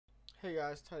Hey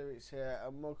guys, Tyreek's here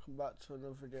and welcome back to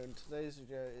another video. In today's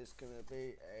video is going to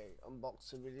be a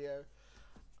unboxing video.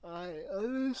 I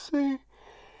honestly,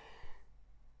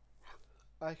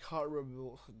 I can't remember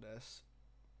what's in this.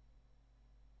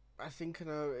 I think I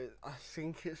know it. I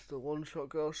think it's the One Shot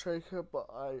Girl Shaker, but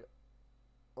I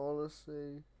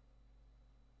honestly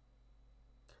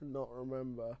cannot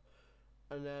remember.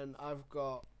 And then I've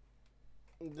got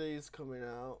these coming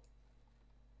out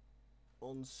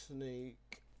on Sneak.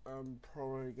 I'm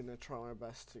probably gonna try my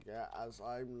best to get, as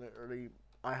I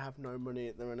have no money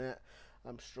at the minute.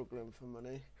 I'm struggling for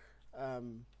money,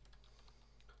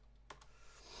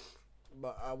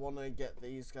 but I want to get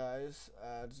these guys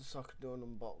just so I can do an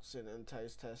unboxing and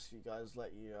taste test. You guys,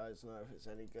 let you guys know if it's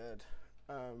any good.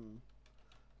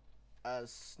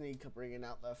 As Sneak are bringing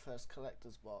out their first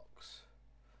collector's box.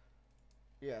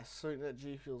 Yeah, something that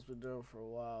Gfuel's been doing for a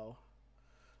while.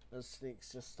 And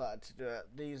Sneak's just started to do it.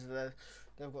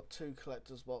 They've got two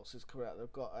collector's boxes coming out.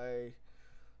 They've got a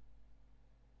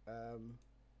I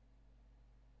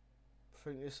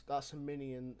think that's a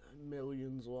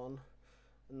millions one,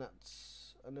 and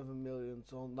that's another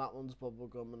millions one. That one's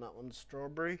bubblegum and that one's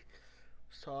strawberry.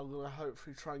 So I'm gonna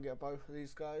hopefully try and get both of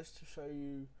these guys to show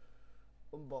you,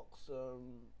 unbox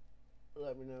them.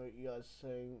 Let me know what you guys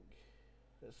think.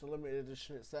 It's a limited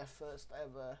edition. It's their first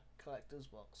ever collector's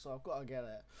box, so I've got to get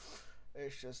it.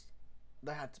 It's just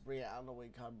they had to bring it out in a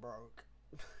week I'm broke.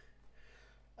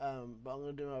 But I'm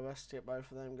gonna do my best to get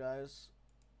both of them guys.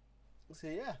 So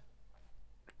yeah,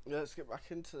 let's get back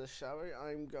into this, shall we?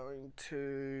 I'm going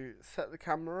to set the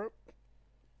camera up,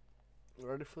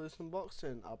 ready for this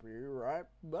unboxing. I'll be right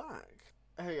back.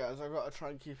 Hey guys, I've got to try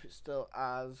and keep it still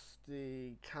as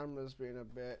the camera's been a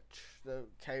bitch, the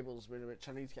cable's been a bitch.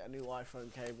 I need to get a new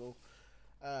iPhone cable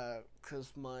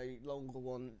because my longer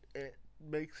one, it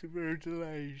makes it very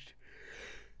delayed.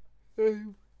 So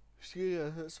yeah,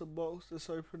 let's unbox this,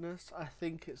 open this. I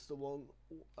think it's the One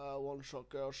Shot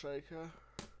Girl Shaker.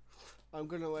 I'm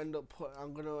gonna end up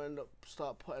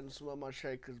start putting some of my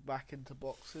shakers back into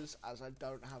boxes, as I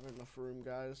don't have enough room,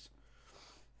 guys.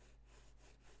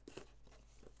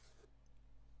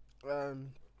 Yeah,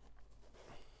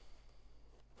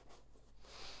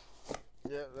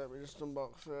 let me just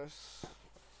unbox this.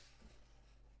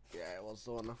 Yeah, it was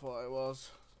the one I thought it was.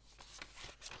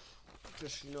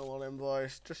 Just your normal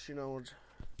invoice, just your normal.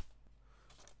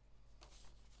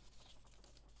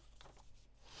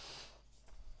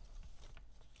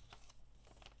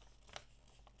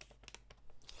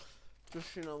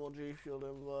 Just your normal Gfuel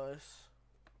invoice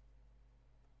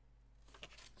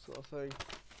sort of thing.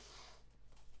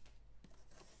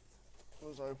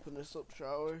 Let's open this up,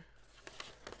 shall we?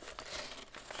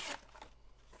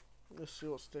 Let's see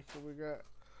what sticker we get.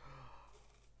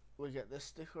 We get this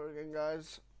sticker again,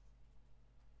 guys.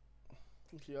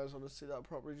 If you guys want to see that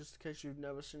properly, just in case you've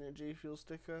never seen a Gfuel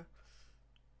sticker.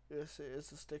 Yes, it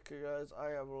is a sticker, guys. I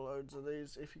have loads of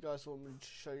these. If you guys want me to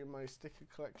show you my sticker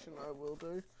collection, I will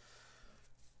do.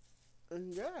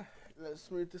 And yeah, let's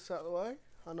move this out of the way,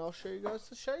 and I'll show you guys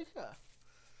the shaker.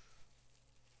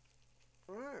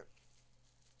 Alright.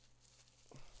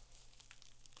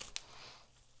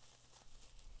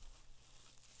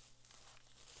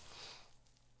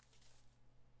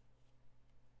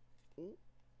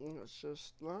 That's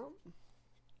just that.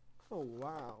 Oh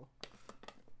wow.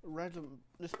 Red and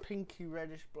this pinky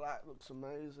reddish black looks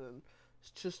amazing.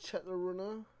 Let's just check the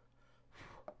runner.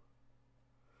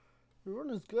 The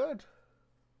runner's good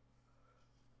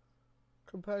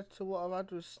compared to what I've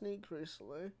had with Sneak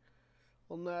recently.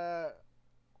 On there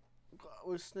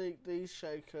with Sneak, these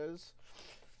shakers,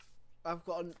 I've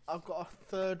got a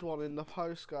third one in the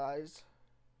post, guys,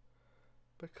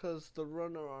 because the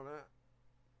runner on it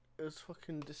is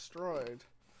fucking destroyed.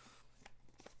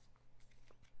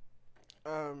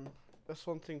 That's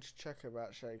one thing to check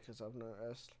about shakers, I've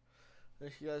noticed. And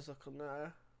if you guys look on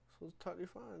there, it's totally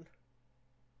fine.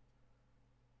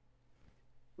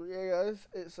 But yeah, guys,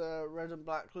 it's a red and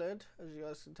black lid, as you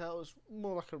guys can tell. It's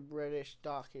more like a reddish,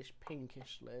 darkish,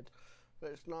 pinkish lid, but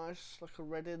it's nice, like a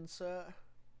red insert.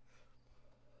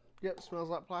 Yep, smells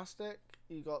like plastic.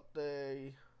 You got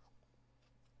the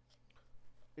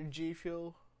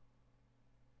Gfuel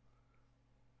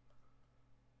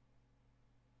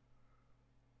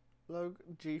logo,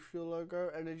 Gfuel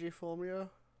logo, energy formula.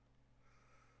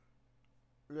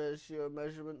 There's your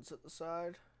measurements at the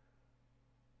side.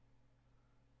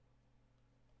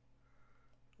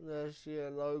 There's your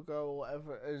logo or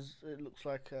whatever it is. It looks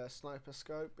like a sniper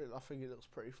scope. I think it looks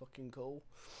pretty fucking cool.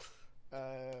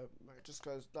 It just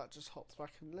goes. That just hops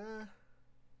back in there,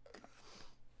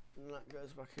 and that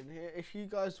goes back in here. If you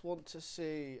guys want to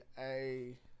see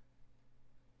a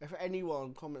If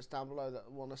anyone comments down below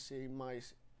that want to see my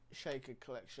shaker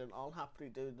collection, I'll happily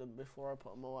do them before I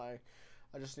put them away.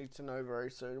 I just need to know very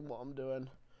soon what I'm doing,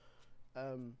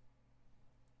 as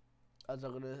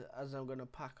I'm gonna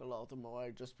pack a lot of them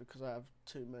away just because I have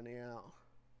too many out.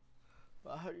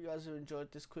 But I hope you guys have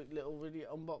enjoyed this quick little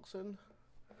video unboxing.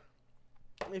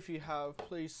 If you have,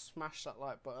 please smash that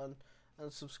like button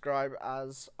and subscribe,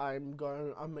 as I'm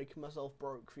making myself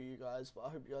broke for you guys. But I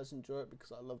hope you guys enjoy it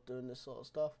because I love doing this sort of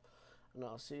stuff. And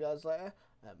I'll see you guys later,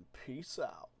 and peace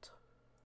out.